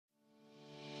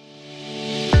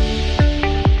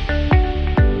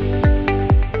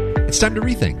It's time to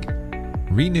rethink,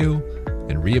 renew,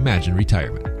 and reimagine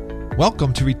retirement.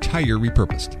 Welcome to Retire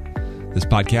Repurposed. This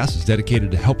podcast is dedicated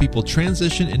to help people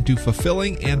transition into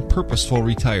fulfilling and purposeful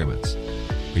retirements.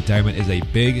 Retirement is a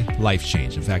big life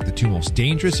change. In fact, the two most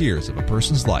dangerous years of a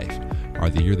person's life are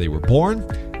the year they were born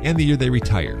and the year they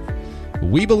retire.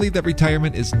 We believe that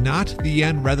retirement is not the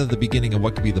end, rather the beginning of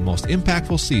what could be the most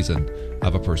impactful season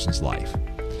of a person's life.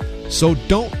 So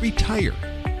don't retire.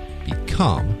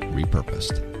 Become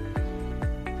repurposed.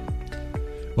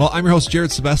 Well, I'm your host,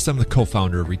 Jared Sebest. I'm the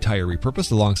co-founder of Retire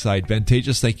Repurposed alongside Ben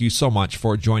Tejas. Thank you so much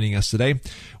for joining us today.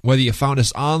 Whether you found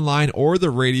us online or the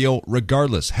radio,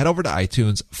 regardless, head over to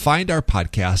iTunes, find our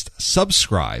podcast,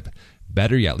 subscribe.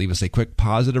 Better yet, leave us a quick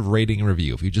positive rating and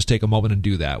review. If you just take a moment and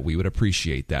do that, we would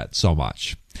appreciate that so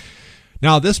much.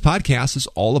 Now, this podcast is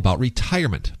all about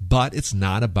retirement, but it's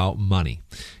not about money.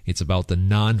 It's about the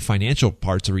non-financial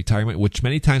parts of retirement, which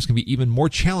many times can be even more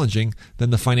challenging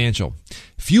than the financial.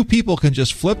 Few people can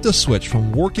just flip the switch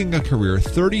from working a career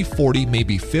 30, 40,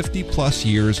 maybe 50 plus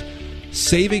years,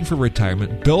 saving for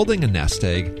retirement, building a nest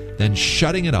egg, then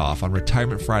shutting it off on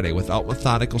Retirement Friday without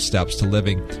methodical steps to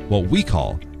living what we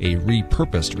call a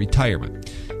repurposed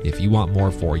retirement. If you want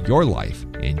more for your life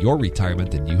and your retirement,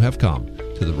 then you have come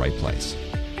to the right place.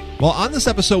 Well, on this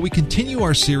episode, we continue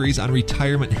our series on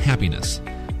retirement happiness.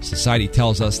 Society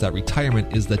tells us that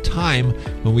retirement is the time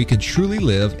when we can truly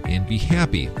live and be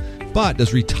happy. But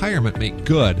does retirement make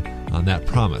good on that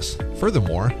promise?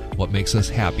 Furthermore, what makes us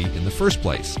happy in the first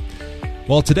place?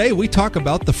 Well, today we talk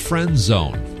about the friend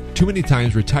zone. Too many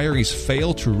times retirees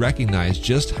fail to recognize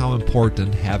just how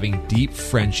important having deep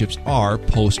friendships are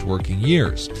post-working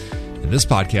years. In this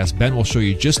podcast, Ben will show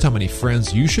you just how many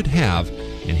friends you should have,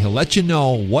 and he'll let you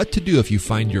know what to do if you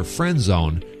find your friend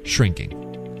zone shrinking.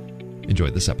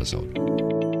 Enjoy this episode.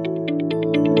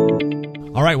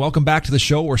 All right, welcome back to the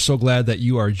show. We're so glad that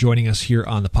you are joining us here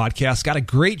on the podcast. Got a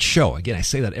great show. Again, I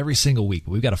say that every single week,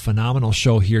 but we've got a phenomenal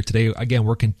show here today. Again,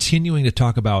 we're continuing to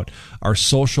talk about our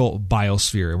social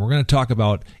biosphere, and we're going to talk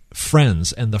about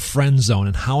friends and the friend zone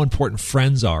and how important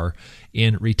friends are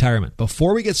in retirement.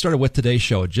 Before we get started with today's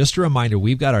show, just a reminder,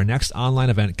 we've got our next online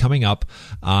event coming up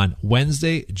on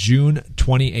Wednesday, June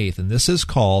 28th, and this is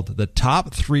called The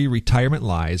Top 3 Retirement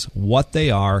Lies, What They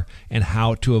Are, and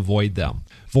How to Avoid Them.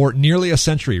 For nearly a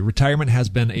century, retirement has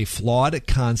been a flawed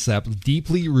concept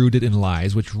deeply rooted in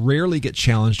lies which rarely get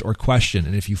challenged or questioned.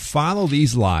 And if you follow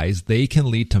these lies, they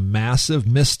can lead to massive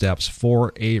missteps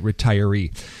for a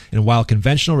retiree. And while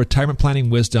conventional retirement planning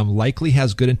wisdom likely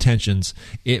has good intentions,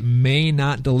 it may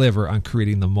not deliver on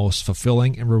creating the most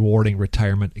fulfilling and rewarding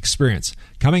retirement experience.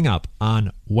 Coming up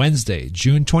on Wednesday,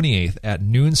 June 28th at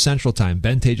noon Central Time,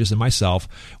 Ben Tejas and myself,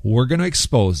 we're going to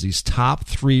expose these top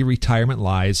 3 retirement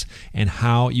lies and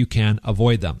how you can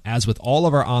avoid them. As with all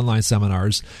of our online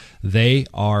seminars, they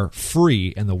are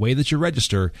free, and the way that you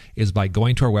register is by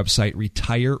going to our website,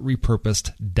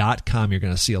 retirerepurposed.com. You're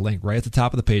going to see a link right at the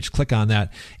top of the page. Click on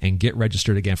that and get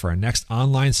registered again for our next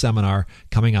online seminar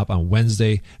coming up on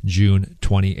Wednesday, June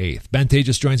 28th. Ben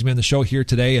Tejas joins me on the show here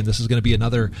today, and this is going to be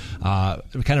another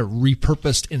kind of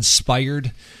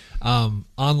repurposed-inspired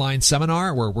online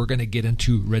seminar where we're going to get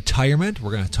into retirement.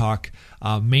 We're going to talk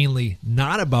mainly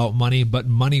not about money, but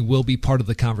money will be part of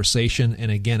the conversation. And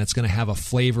again, it's going to have a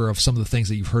flavor of some of the things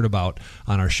that you've heard about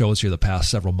on our shows here the past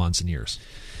several months and years.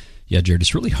 Yeah, Jared,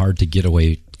 it's really hard to get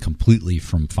away completely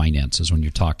from finances when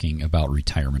you're talking about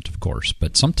retirement, of course.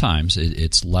 But sometimes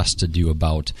it's less to do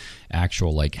about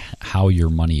actual, like, how your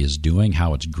money is doing,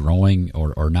 how it's growing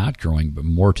or not growing, but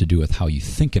more to do with how you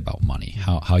think about money,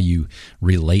 how you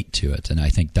relate to it. And I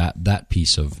think that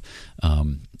piece of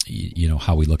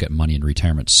how we look at money in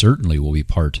retirement certainly will be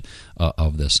part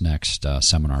of this next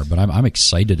seminar. But I'm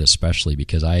excited, especially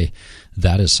because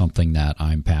that is something that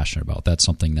I'm passionate about. That's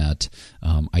something that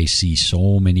I see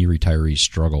so many retirees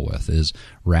struggle with, is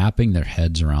wrapping their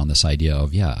heads around this idea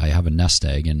of, I have a nest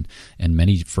egg, and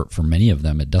for many of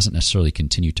them, it doesn't necessarily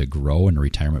continue to grow in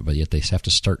retirement, but yet they have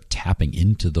to start tapping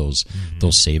into those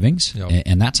savings,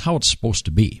 and that's how it's supposed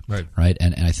to be, right?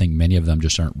 And I think many of them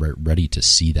just aren't ready to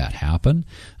see that happen.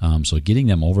 So getting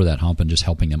them over that hump and just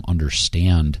helping them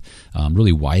understand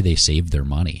really why they saved their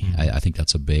money, I think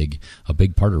that's a big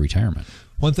part of retirement.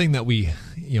 One thing that we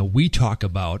talk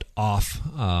about off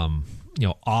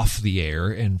the air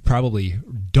and probably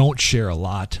don't share a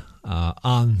lot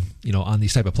on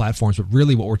these type of platforms, but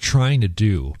really what we're trying to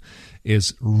do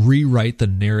is rewrite the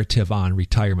narrative on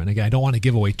retirement. Again, I don't want to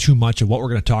give away too much of what we're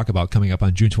going to talk about coming up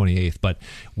on June 28th, but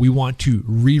we want to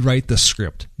rewrite the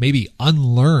script, maybe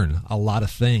unlearn a lot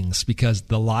of things, because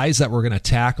the lies that we're going to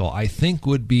tackle, I think,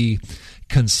 would be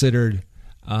considered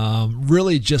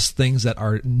really just things that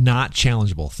are not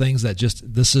challengeable, things that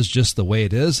this is just the way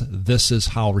it is. This is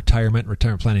how retirement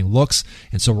planning looks.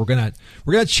 And so we're going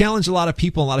to challenge a lot of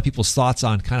people, a lot of people's thoughts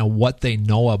on kind of what they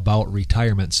know about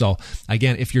retirement. So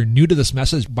again, if you're new to this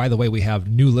message, by the way, we have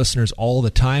new listeners all the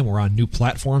time. We're on new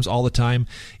platforms all the time.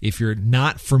 If you're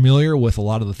not familiar with a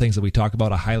lot of the things that we talk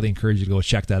about, I highly encourage you to go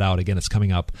check that out. Again, it's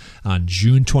coming up on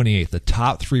June 28th, the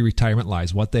top 3 retirement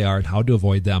lies, what they are and how to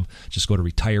avoid them. Just go to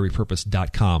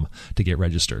retirerepurpose.com to get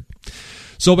registered.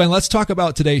 So, Ben, let's talk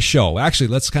about today's show. Actually,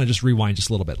 let's kind of just rewind just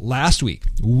a little bit. Last week,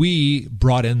 we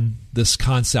brought in this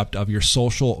concept of your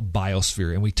social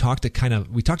biosphere, and we talked about kind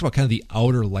of the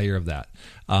outer layer of that,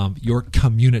 your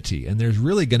community. And there's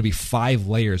really going to be 5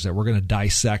 layers that we're going to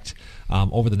dissect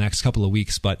over the next couple of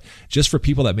weeks. But just for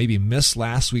people that maybe missed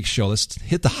last week's show, let's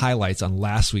hit the highlights on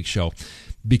last week's show,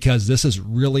 because this is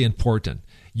really important.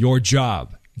 Your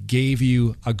job gave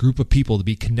you a group of people to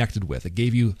be connected with. It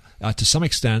gave you, to some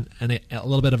extent, a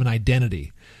little bit of an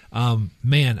identity. I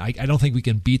don't think we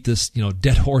can beat this,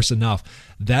 dead horse enough.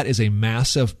 That is a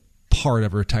massive part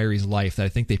of a retiree's life that I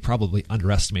think they probably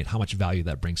underestimate how much value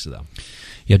that brings to them.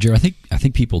 Yeah, Jerry, I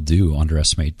think people do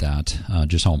underestimate that,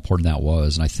 just how important that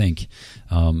was. And I think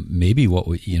maybe what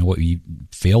we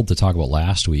failed to talk about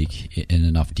last week in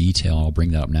enough detail, and I'll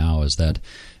bring that up now, is that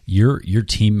your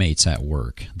teammates at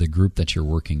work, the group that you're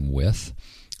working with,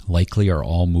 likely are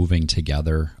all moving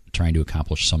together, trying to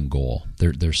accomplish some goal.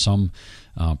 There's some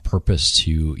purpose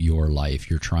to your life.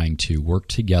 You're trying to work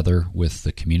together with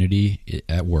the community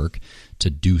at work to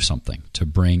do something, to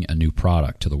bring a new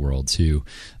product to the world, to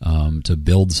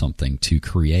build something, to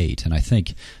create. And I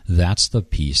think that's the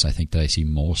piece I think that I see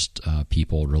most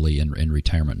people really in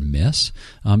retirement miss.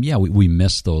 We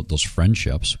miss those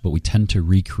friendships, but we tend to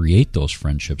recreate those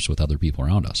friendships with other people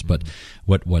around us. But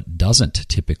what doesn't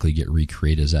typically get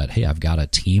recreated is that, hey, I've got a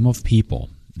team of people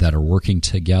that are working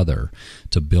together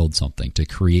to build something, to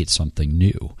create something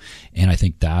new. And I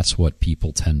think that's what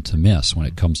people tend to miss when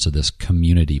it comes to this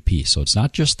community piece. So it's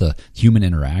not just the human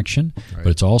interaction, right, but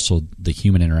it's also the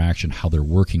human interaction, how they're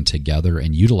working together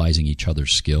and utilizing each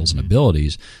other's skills and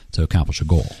abilities to accomplish a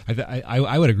goal.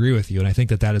 I would agree with you, and I think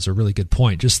that is a really good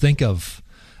point. Just think of,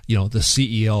 the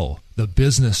CEO, the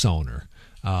business owner,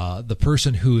 the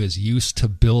person who is used to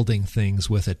building things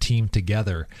with a team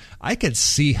together. I could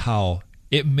see how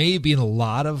it may be in a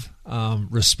lot of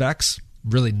respects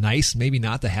really nice, maybe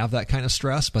not to have that kind of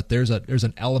stress, but there's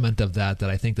an element of that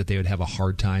I think that they would have a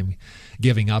hard time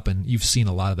giving up, and you've seen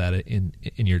a lot of that in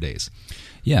your days.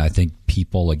 Yeah, I think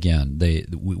people, again,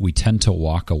 we tend to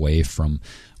walk away from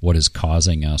what is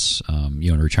causing us, in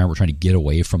retirement. We're trying to get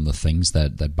away from the things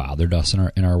that bothered us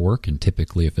in our work, and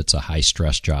typically, if it's a high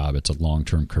stress job, it's a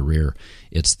long-term career,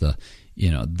 it's the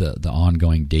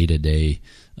ongoing day-to-day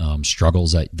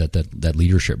struggles that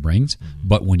leadership brings. Mm-hmm.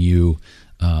 But when you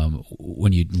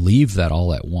leave that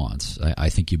all at once, I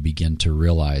think you begin to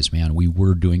realize, man, we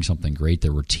were doing something great.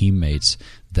 There were teammates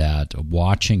that,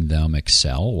 watching them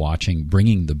excel,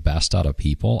 bringing the best out of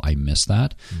people, I miss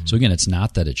that. Mm-hmm. So again, it's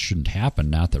not that it shouldn't happen,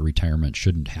 not that retirement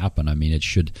shouldn't happen. I mean, it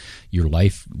should. Your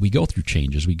life, we go through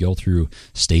changes, we go through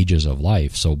stages of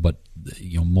life. So, but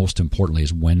most importantly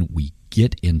is when we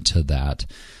get into that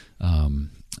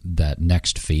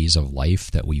next phase of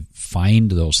life, that we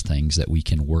find those things that we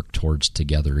can work towards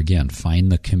together. Again, find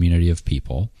the community of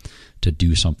people to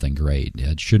do something great.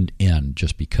 It shouldn't end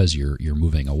just because you're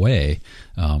moving away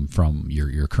from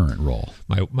your current role.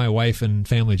 My wife and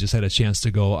family just had a chance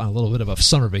to go on a little bit of a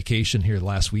summer vacation here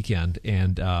last weekend,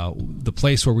 and the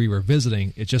place where we were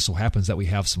visiting, it just so happens that we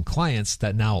have some clients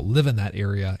that now live in that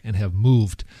area and have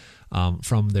moved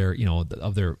from their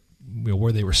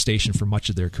where they were stationed for much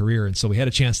of their career. And so we had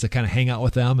a chance to kind of hang out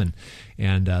with them,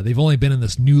 and they've only been in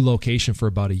this new location for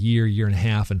about a year and a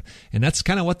half. And that's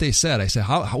kind of what they said. I said,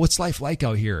 what's life like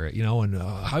out here? And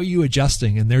how are you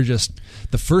adjusting? And they're just,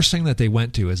 the first thing that they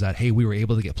went to is that, hey, we were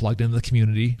able to get plugged into the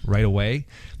community right away.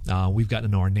 We've gotten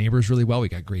to know our neighbors really well. We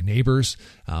got great neighbors.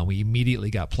 We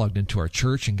immediately got plugged into our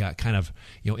church and got kind of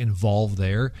involved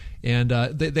there. And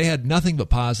they had nothing but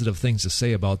positive things to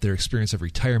say about their experience of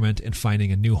retirement and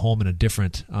finding a new home in a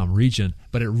different region.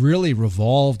 But it really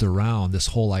revolved around this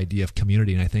whole idea of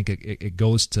community. And I think it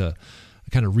goes to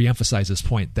kind of reemphasize this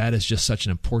point. That is just such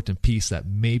an important piece that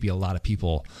maybe a lot of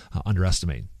people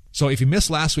underestimate. So if you missed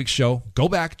last week's show, go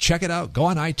back, check it out, go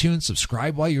on iTunes,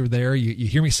 subscribe while you're there. You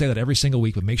hear me say that every single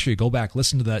week, but make sure you go back,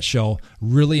 listen to that show.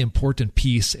 Really important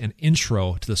piece and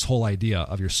intro to this whole idea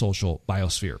of your social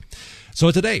biosphere.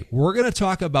 So today, we're going to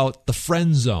talk about the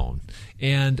friend zone.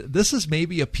 And this is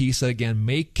maybe a piece that, again,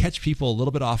 may catch people a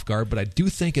little bit off guard, but I do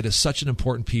think it is such an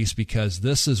important piece because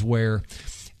this is where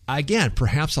again,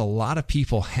 perhaps a lot of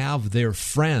people have their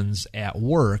friends at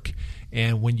work,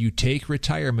 and when you take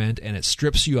retirement and it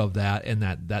strips you of that and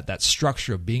that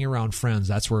structure of being around friends,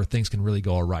 that's where things can really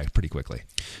go awry pretty quickly.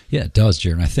 Yeah, it does,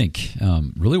 Jared. I think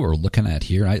really what we're looking at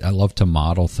here, I love to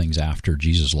model things after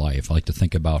Jesus' life. I like to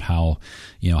think about how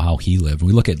he lived.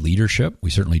 We look at leadership. We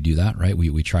certainly do that, right?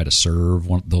 We try to serve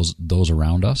those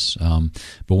around us.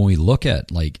 But when we look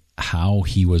at like how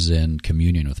he was in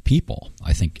communion with people,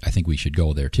 I think we should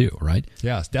go there too, right?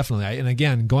 Yes, definitely. And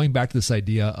again, going back to this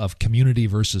idea of community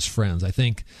versus friends, I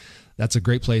think that's a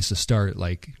great place to start.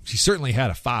 Like, she certainly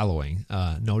had a following,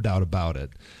 no doubt about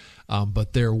it.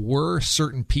 But there were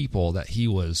certain people that he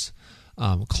was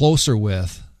closer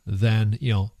with than,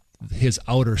 his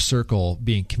outer circle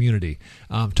being community.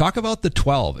 Talk about the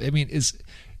 12. I mean, is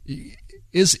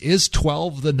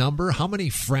 12 the number? How many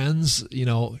friends,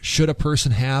 should a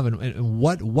person have, and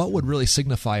what would really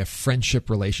signify a friendship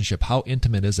relationship? How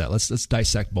intimate is that? Let's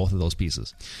dissect both of those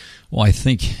pieces. Well, I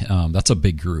think that's a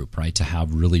big group, right? To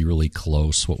have really, really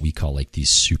close, what we call like these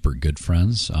super good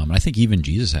friends. And I think even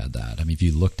Jesus had that. I mean, if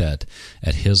you looked at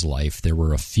his life, there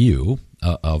were a few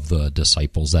of the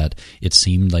disciples that it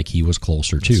seemed like he was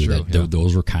closer to. True, yeah.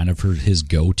 Those were kind of his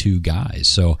go-to guys.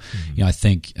 So, I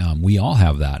think we all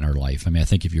have that in our life. I mean, I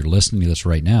think if you're listening to this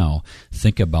right now,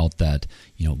 think about that.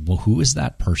 Well, who is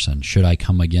that person? Should I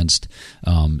come against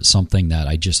something that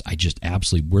I just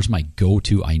absolutely, where's my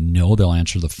go-to? I know they'll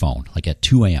answer the phone, like at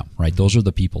 2 a.m., right? Those are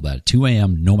the people that at 2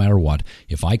 a.m., no matter what,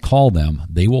 if I call them,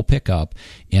 they will pick up,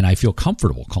 and I feel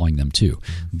comfortable calling them too.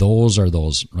 Those are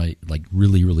those, right, like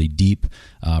really, really deep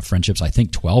friendships. I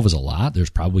think 12 is a lot. There's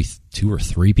probably 2 or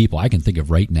 3 people I can think of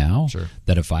right now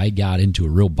that if I got into a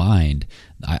real bind,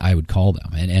 I would call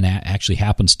them. And it actually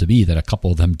happens to be that a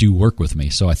couple of them do work with me.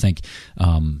 So I think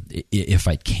if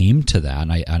I came to that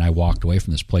and I walked away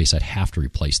from this place, I'd have to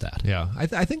replace that. Yeah,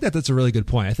 I think that's a really good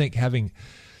point. I think having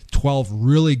 12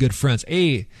 really good friends,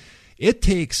 it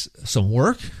takes some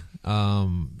work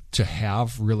to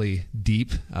have really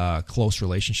deep, close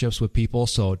relationships with people.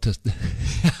 So to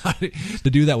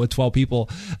do that with 12 people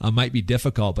might be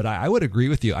difficult, but I would agree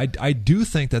with you. I do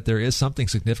think that there is something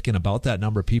significant about that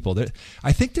number of people.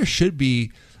 I think there should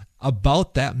be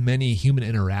about that many human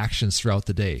interactions throughout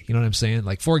the day. You know what I'm saying?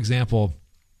 Like, for example,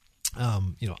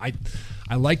 I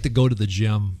like to go to the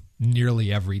gym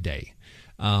nearly every day.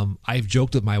 I've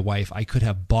joked with my wife, I could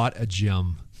have bought a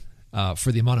gym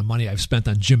for the amount of money I've spent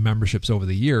on gym memberships over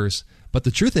the years. But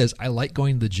the truth is, I like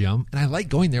going to the gym, and I like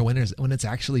going there when it's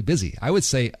actually busy. I would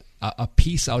say a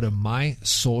piece out of my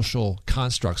social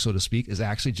construct, so to speak, is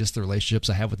actually just the relationships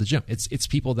I have with the gym. It's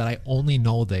people that I only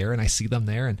know there, and I see them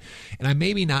there, and I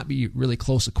maybe not be really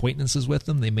close acquaintances with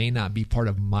them. They may not be part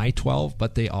of my 12,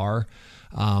 but they are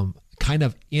kind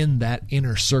of in that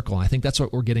inner circle. And I think that's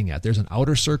what we're getting at. There's an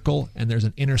outer circle and there's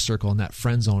an inner circle, and that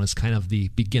friend zone is kind of the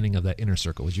beginning of that inner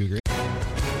circle. Would you agree?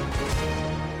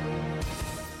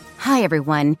 Hi,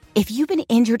 everyone. If you've been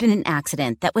injured in an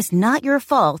accident that was not your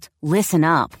fault, listen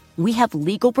up. We have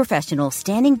legal professionals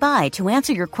standing by to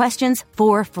answer your questions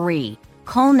for free.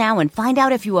 Call now and find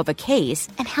out if you have a case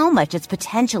and how much it's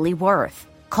potentially worth.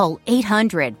 Call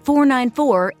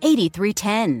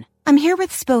 800-494-8310. I'm here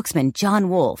with spokesman John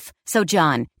Wolf. So,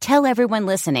 John, tell everyone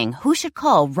listening who should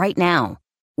call right now.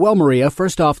 Well, Maria,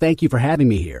 first off, thank you for having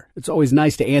me here. It's always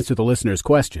nice to answer the listeners'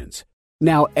 questions.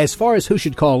 Now, as far as who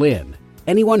should call in,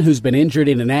 anyone who's been injured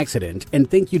in an accident and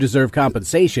think you deserve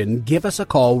compensation, give us a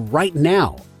call right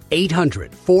now.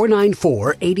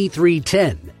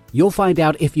 800-494-8310. You'll find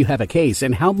out if you have a case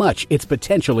and how much it's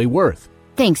potentially worth.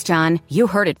 Thanks, John. You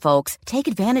heard it, folks. Take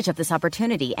advantage of this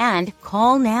opportunity and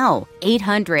call now.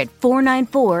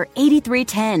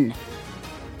 800-494-8310.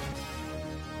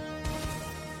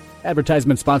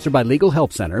 Advertisement sponsored by Legal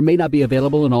Help Center. May not be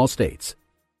available in all states.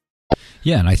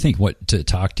 Yeah, and I think to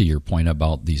talk to your point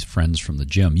about these friends from the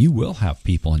gym, you will have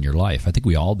people in your life. I think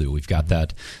we all do. We've got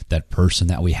that person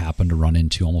that we happen to run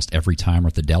into almost every time we're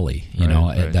at the deli.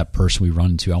 Right. That person we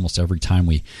run into almost every time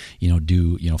we,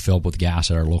 fill up with gas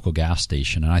at our local gas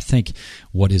station. And I think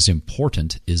what is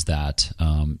important is that,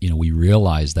 we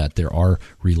realize that there are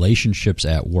relationships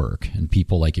at work, and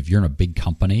people, like if you're in a big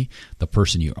company, the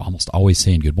person you're almost always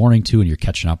saying good morning to and you're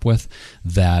catching up with,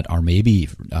 that are maybe,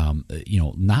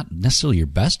 not necessarily your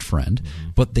best friend,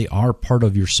 but they are part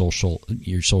of your social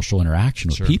interaction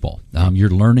with people. You're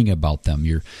learning about them.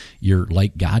 You're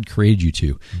like God created you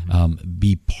to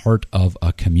be part of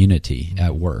a community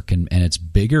at work, and it's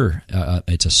bigger.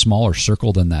 It's a smaller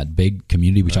circle than that big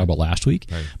community we talked about last week.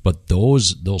 Right. But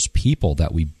those people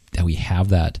that we have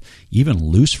that even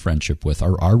loose friendship with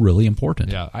are really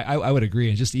important. Yeah, I would agree,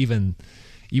 and just even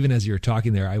even as you were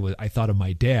talking there, I thought of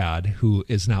my dad, who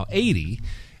is now 80,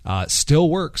 still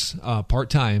works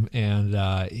part-time,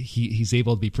 and he's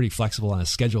able to be pretty flexible on his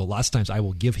schedule. Lots of times I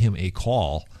will give him a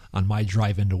call on my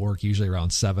drive into work, usually around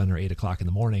 7 or 8 o'clock in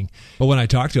the morning. But when I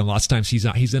talk to him, lots of times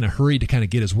he's in a hurry to kind of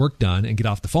get his work done and get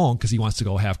off the phone because he wants to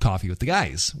go have coffee with the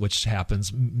guys, which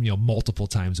happens multiple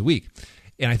times a week.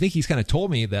 And I think he's kind of told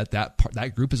me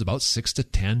that group is about 6 to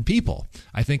 10 people.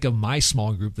 I think of my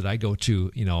small group that I go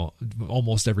to,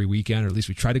 almost every weekend, or at least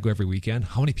we try to go every weekend.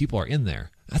 How many people are in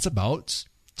there? That's about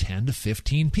 10 to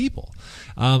 15 people.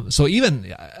 So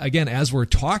even, again, as we're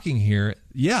talking here,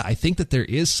 I think that there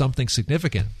is something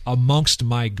significant. Amongst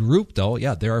my group, though,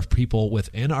 there are people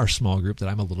within our small group that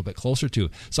I'm a little bit closer to.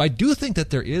 So I do think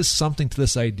that there is something to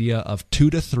this idea of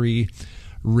 2 to 3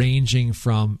 ranging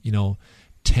from,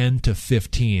 10 to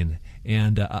 15.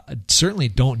 And certainly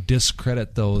don't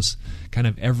discredit those kind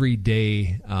of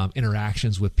everyday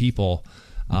interactions with people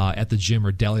at the gym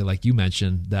or deli, like you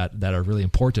mentioned, that are really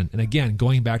important. And again,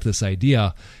 going back to this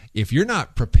idea, if you're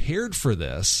not prepared for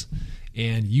this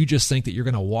and you just think that you're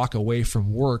going to walk away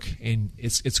from work and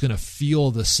it's going to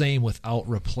feel the same without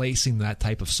replacing that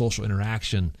type of social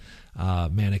interaction,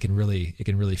 man, it can really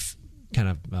kind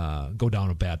of go down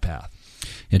a bad path.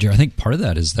 Yeah, Jerry, I think part of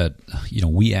that is that,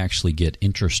 we actually get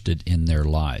interested in their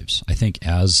lives. I think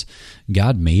as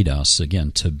God made us,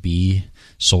 again, to be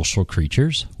social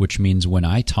creatures, which means when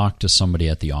I talk to somebody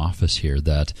at the office here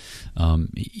that,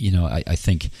 I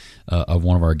think of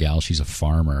one of our gals, she's a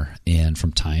farmer, and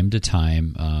from time to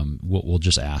time, we'll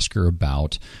just ask her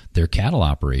about their cattle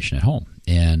operation at home.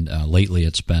 And lately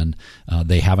it's been,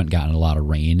 they haven't gotten a lot of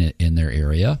rain in their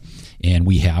area, and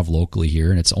we have locally here,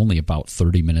 and it's only about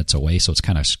 30 minutes away, so it's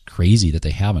kind of crazy that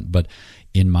they haven't. But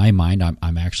in my mind,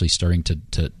 I'm actually starting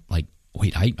to like,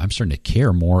 wait, I'm starting to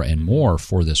care more and more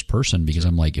for this person, because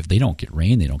I'm like, if they don't get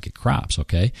rain, they don't get crops,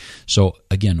 okay? So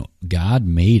again, God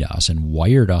made us and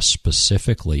wired us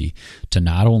specifically to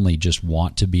not only just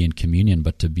want to be in communion,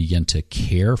 but to begin to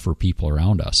care for people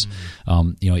around us.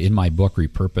 Mm-hmm. In my book,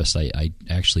 Repurposed, I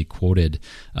actually quoted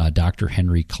Dr.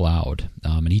 Henry Cloud,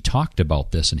 and he talked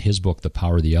about this in his book, The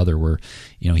Power of the Other, where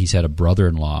he's had a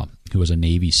brother-in-law who was a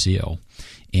Navy SEAL.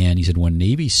 And he said when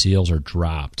Navy SEALs are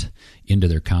dropped into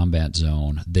their combat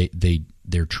zone,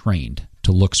 they're trained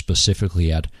to look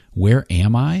specifically at, where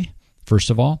am I, first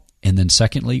of all, and then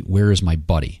secondly, where is my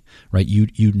buddy, right?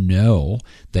 You know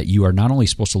that you are not only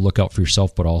supposed to look out for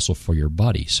yourself, but also for your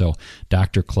buddy. So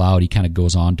Dr. Cloud, he kind of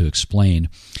goes on to explain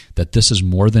that this is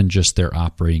more than just their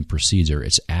operating procedure.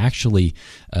 It's actually,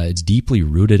 it's deeply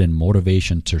rooted in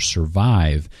motivation to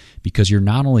survive, because you're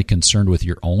not only concerned with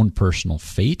your own personal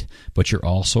fate, but you're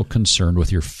also concerned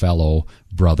with your fellow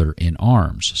brother in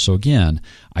arms. So again,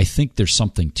 I think there's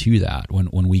something to that.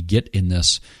 When we get in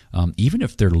this, even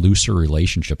if they're looser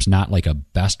relationships, not like a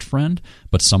best friend,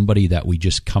 but somebody that we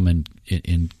just come in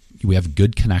we have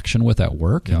good connection with at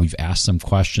work, and we've asked them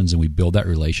questions and we build that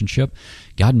relationship.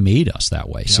 God made us that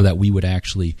way so that we would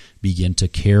actually begin to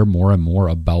care more and more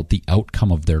about the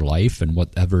outcome of their life and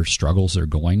whatever struggles they're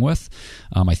going with.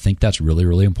 I think that's really,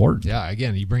 really important. Yeah,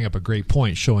 again, you bring up a great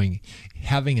point, showing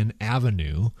having an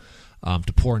avenue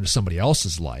to pour into somebody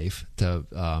else's life,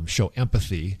 to show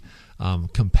empathy,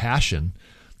 compassion.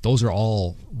 Those are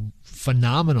all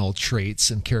phenomenal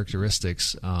traits and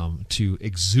characteristics to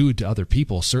exude to other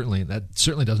people. Certainly, that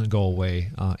certainly doesn't go away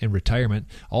in retirement.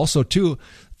 Also, too,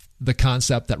 the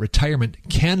concept that retirement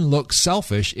can look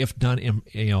selfish if done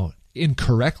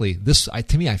incorrectly.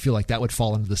 To me, I feel like that would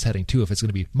fall into this heading too. If it's going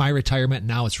to be my retirement,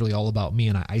 now it's really all about me,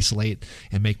 and I isolate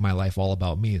and make my life all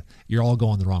about me. You're all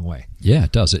going the wrong way. Yeah,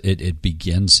 it does. It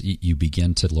begins. You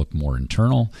begin to look more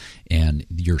internal, and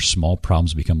your small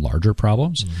problems become larger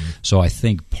problems. Mm-hmm. So I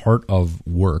think part of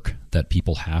work that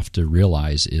people have to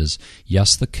realize is,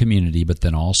 yes, the community, but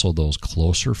then also those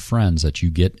closer friends that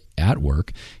you get at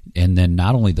work. And then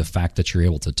not only the fact that you're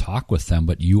able to talk with them,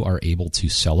 but you are able to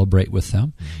celebrate with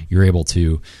them. Mm-hmm. You're able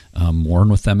to mourn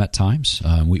with them at times.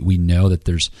 We know that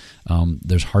there's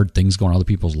hard things going on in other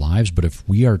people's lives, but if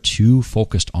we are too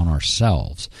focused on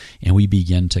ourselves and we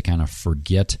begin to kind of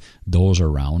forget those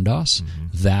around us,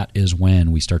 that is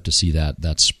when we start to see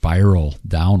that spiral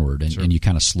downward, and you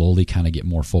kind of slowly kind of get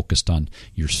more focused on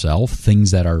yourself,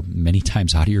 things that are many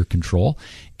times out of your control.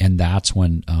 And that's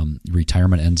when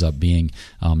retirement ends up being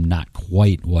not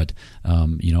quite what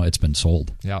it's been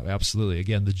sold. Yeah, absolutely.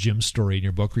 Again, the Jim story in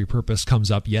your book, Repurposed, comes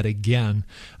up yet again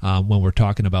when we're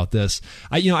talking about this.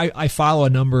 I follow a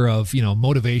number of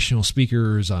motivational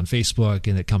speakers on Facebook,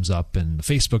 and it comes up in the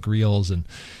Facebook Reels,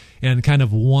 and kind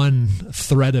of one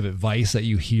thread of advice that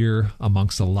you hear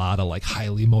amongst a lot of like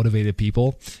highly motivated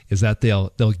people is that they'll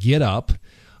get up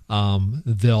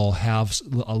They'll have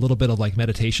a little bit of like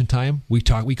meditation time. We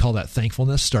call that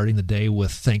thankfulness, starting the day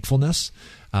with thankfulness.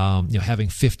 Having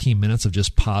 15 minutes of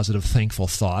just positive, thankful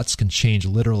thoughts can change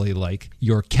literally like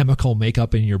your chemical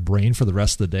makeup in your brain for the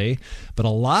rest of the day. But a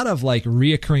lot of like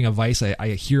reoccurring advice I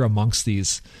hear amongst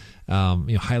these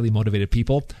highly motivated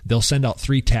people, they'll send out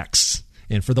 3 texts.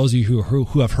 And for those of you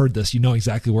who have heard this, you know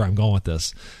exactly where I'm going with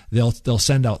this. They'll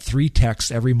send out 3 texts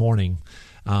every morning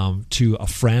to a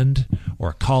friend or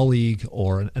a colleague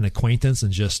or an acquaintance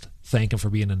and just thank them for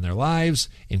being in their lives,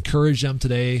 encourage them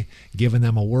today, giving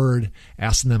them a word,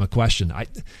 asking them a question. And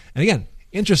again,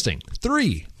 interesting,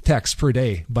 3 texts per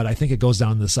day, but I think it goes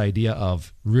down to this idea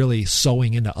of really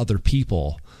sowing into other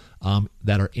people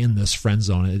that are in this friend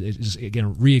zone. It just,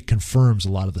 again, reconfirms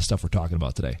a lot of the stuff we're talking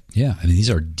about today. Yeah, I mean, these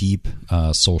are deep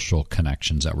social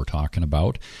connections that we're talking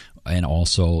about. And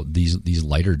also these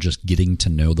lighter, just getting to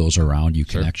know those around you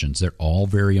connections. They're all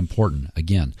very important.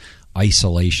 Again,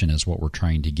 isolation is what we're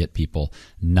trying to get people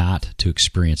not to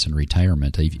experience in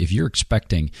retirement. If you're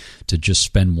expecting to just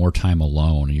spend more time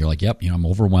alone and you're like, yep, I'm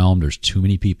overwhelmed, there's too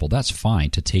many people, that's fine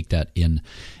to take that in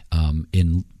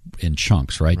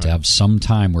chunks, right? To have some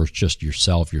time where it's just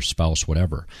yourself, your spouse,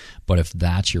 whatever. But if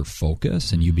that's your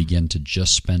focus and you begin to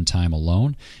just spend time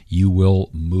alone, you will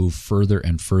move further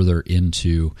and further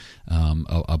into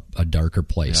a darker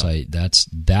place. Yeah.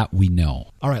 That we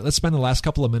know. All right, let's spend the last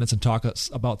couple of minutes and talk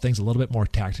about things a little bit more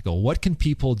tactical. What can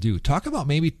people do? Talk about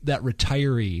maybe that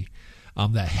retiree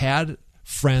that had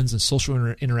friends and social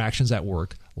interactions at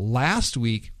work. Last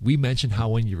week, we mentioned how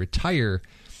when you retire,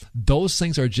 those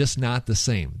things are just not the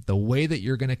same. The way that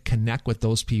you're going to connect with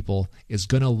those people is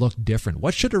going to look different.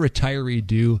 What should a retiree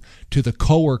do to the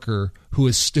coworker who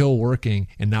is still working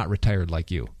and not retired like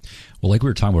you? Well, like we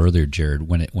were talking about earlier, Jared,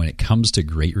 when it comes to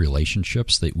great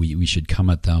relationships, that we should come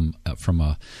at them from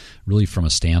a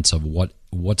stance of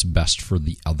what's best for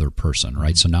the other person,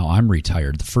 right? So now I'm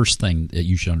retired. The first thing that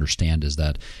you should understand is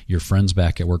that your friends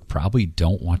back at work probably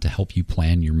don't want to help you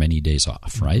plan your many days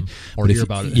off, right? Or hear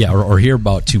about it. Yeah, or hear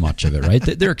about too much of it, right?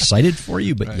 They're excited for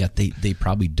you, but yet they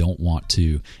probably don't want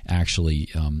to actually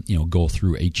go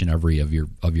through each and every of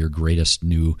your greatest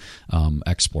new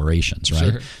explorations,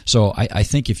 right? Sure. So I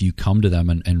think if you come to them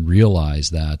and realize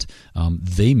that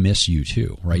they miss you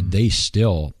too, right?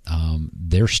 Mm-hmm.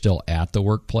 They're still at the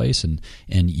workplace, and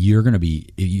you're going to be,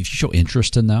 if you show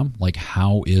interest in them, like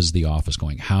how is the office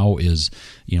going? How is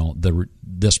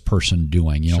this person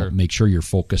doing? Make sure you're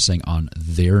focusing on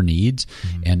their needs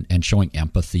and showing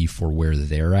empathy for where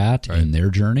they're at in their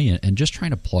journey, and just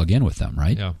trying to plug in with them,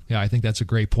 right? Yeah, I think that's a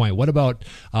great point. What about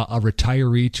a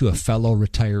retiree to a fellow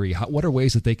retiree? What are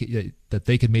ways that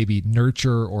they could maybe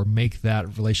nurture or make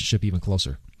that relationship even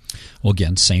closer? Well,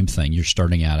 again, same thing. You're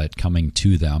starting at it, coming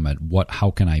to them at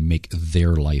how can I make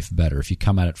their life better? If you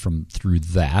come at it through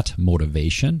that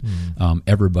motivation,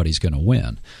 everybody's going to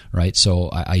win, right? So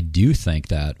I do think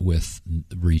that with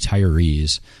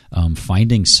retirees,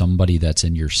 finding somebody that's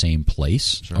in your same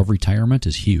place of retirement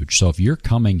is huge. So if you're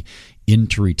coming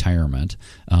into retirement,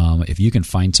 if you can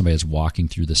find somebody that's walking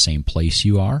through the same place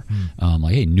you are,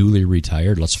 like, hey, newly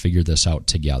retired, let's figure this out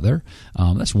together.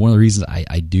 That's one of the reasons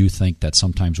I do think that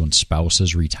sometimes when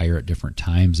spouses retire at different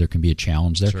times, there can be a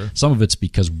challenge there. Sure. Some of it's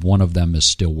because one of them is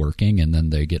still working, and then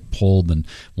they get pulled and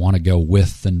want to go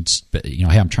with, and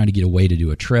hey, I'm trying to get away to do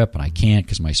a trip, and I can't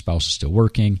because my spouse is still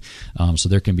working. So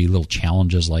there can be little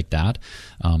challenges like that.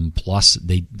 Plus,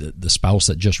 the spouse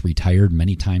that just retired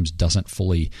many times doesn't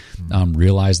fully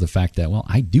realize the fact that, well,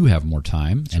 I do have more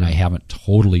time, and I haven't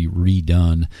totally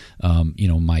redone,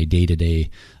 my day-to-day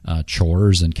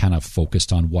chores and kind of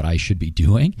focused on what I should be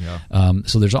doing. Yeah.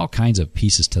 So there's all kinds of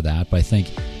pieces to that. But I think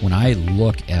when I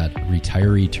look at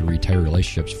retiree to retiree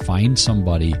relationships, find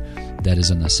somebody that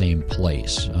is in the same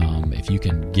place. If you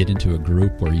can get into a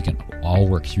group where you can all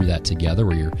work through that together,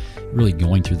 where you're really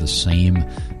going through the same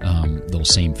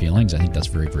those same feelings, I think that's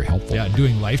very, very helpful. Yeah,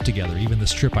 doing life together. Even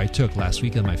this trip I took last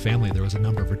week with my family, there was a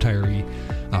number of retiree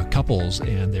couples,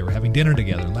 and they were having dinner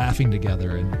together, laughing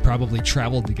together, and probably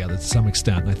traveled together to some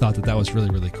extent. And I thought that was really,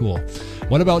 really cool.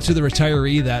 What about to the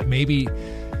retiree that maybe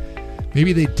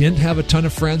they didn't have a ton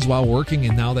of friends while working,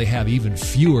 and now they have even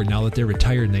fewer now that they're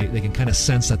retired, and they can kind of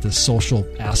sense that the social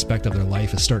aspect of their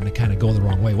life is starting to kind of go the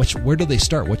wrong way. Where do they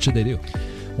start? What should they do?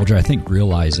 Well, Drew, I think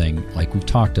realizing, like we've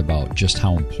talked about, just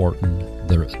how important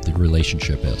the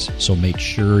relationship is. So make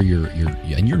sure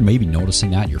you're maybe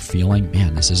noticing that, you're feeling,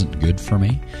 man, this isn't good for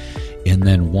me. And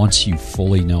then once you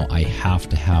fully know I have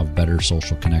to have better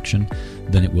social connection,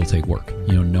 then it will take work.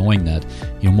 Knowing that,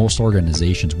 most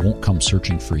organizations won't come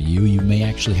searching for you. You may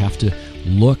actually have to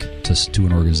look to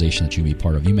an organization that you can be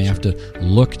part of. You may have to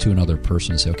look to another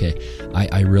person and say, okay,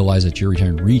 I realize that you're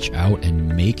retiring. Reach out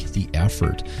and make the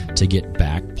effort to get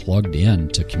back plugged in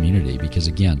to community. Because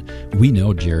again, we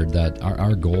know, Jared, that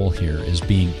our goal here is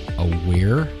being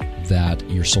aware that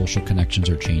your social connections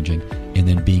are changing and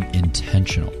then being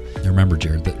intentional. Now remember,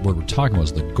 Jared, that what we're talking about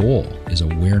is the goal is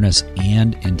awareness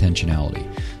and intentionality.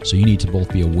 So you need to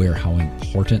both be aware how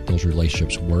important those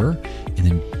relationships were and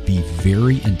then be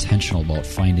very intentional about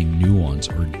finding new ones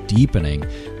or deepening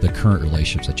the current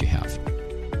relationships that you have.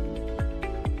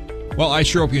 Well, I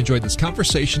sure hope you enjoyed this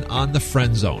conversation on the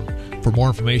Friend Zone. For more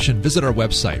information, visit our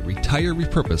website,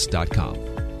 retirerepurpose.com.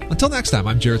 Until next time,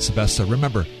 I'm Jared Sebesta.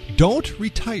 Remember, don't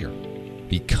retire.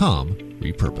 Become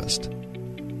repurposed.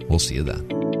 We'll see you then.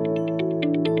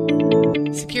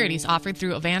 Securities offered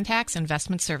through Avantax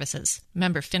Investment Services.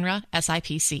 Member FINRA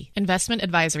SIPC. Investment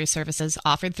advisory services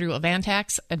offered through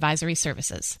Avantax Advisory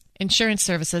Services. Insurance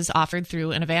services offered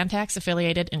through an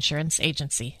Avantax-affiliated insurance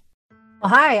agency.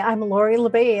 Hi, I'm Lori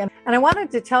LeBay, and I wanted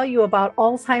to tell you about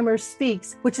Alzheimer's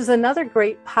Speaks, which is another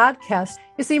great podcast.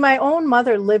 You see, my own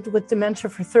mother lived with dementia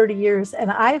for 30 years,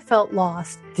 and I felt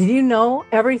lost. Did you know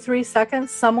every 3 seconds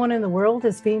someone in the world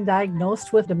is being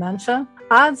diagnosed with dementia?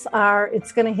 Odds are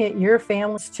it's going to hit your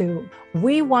families too.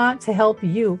 We want to help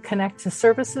you connect to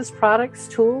services, products,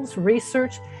 tools,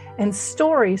 research, and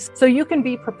stories so you can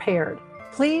be prepared.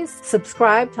 Please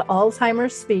subscribe to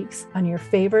Alzheimer's Speaks on your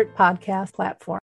favorite podcast platform.